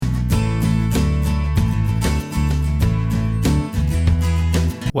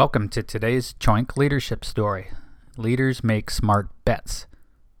Welcome to today's Choink Leadership Story. Leaders make smart bets.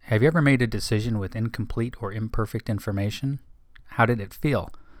 Have you ever made a decision with incomplete or imperfect information? How did it feel?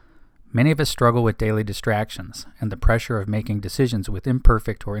 Many of us struggle with daily distractions and the pressure of making decisions with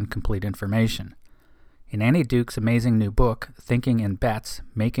imperfect or incomplete information. In Annie Duke's amazing new book, Thinking in Bets,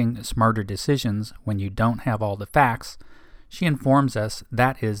 Making Smarter Decisions When You Don't Have All the Facts, she informs us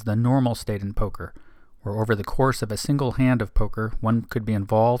that is the normal state in poker, where over the course of a single hand of poker, one could be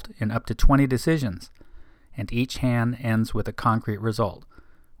involved in up to 20 decisions, and each hand ends with a concrete result: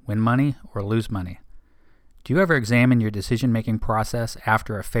 win money or lose money. Do you ever examine your decision-making process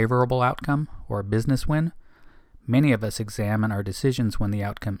after a favorable outcome or a business win? Many of us examine our decisions when the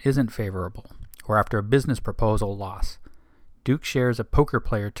outcome isn't favorable, or after a business proposal loss. Duke shares a poker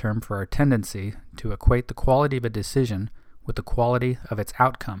player term for our tendency to equate the quality of a decision with the quality of its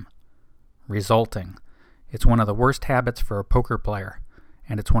outcome: resulting. It's one of the worst habits for a poker player,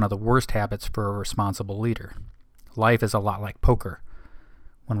 and it's one of the worst habits for a responsible leader. Life is a lot like poker.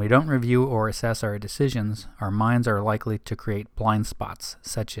 When we don't review or assess our decisions, our minds are likely to create blind spots,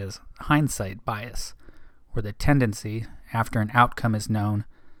 such as hindsight bias, or the tendency, after an outcome is known,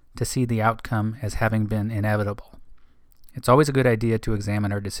 to see the outcome as having been inevitable. It's always a good idea to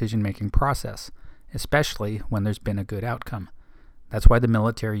examine our decision-making process, especially when there's been a good outcome. That's why the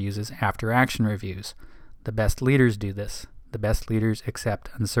military uses after-action reviews. The best leaders do this. The best leaders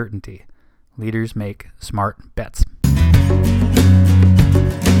accept uncertainty. Leaders make smart bets.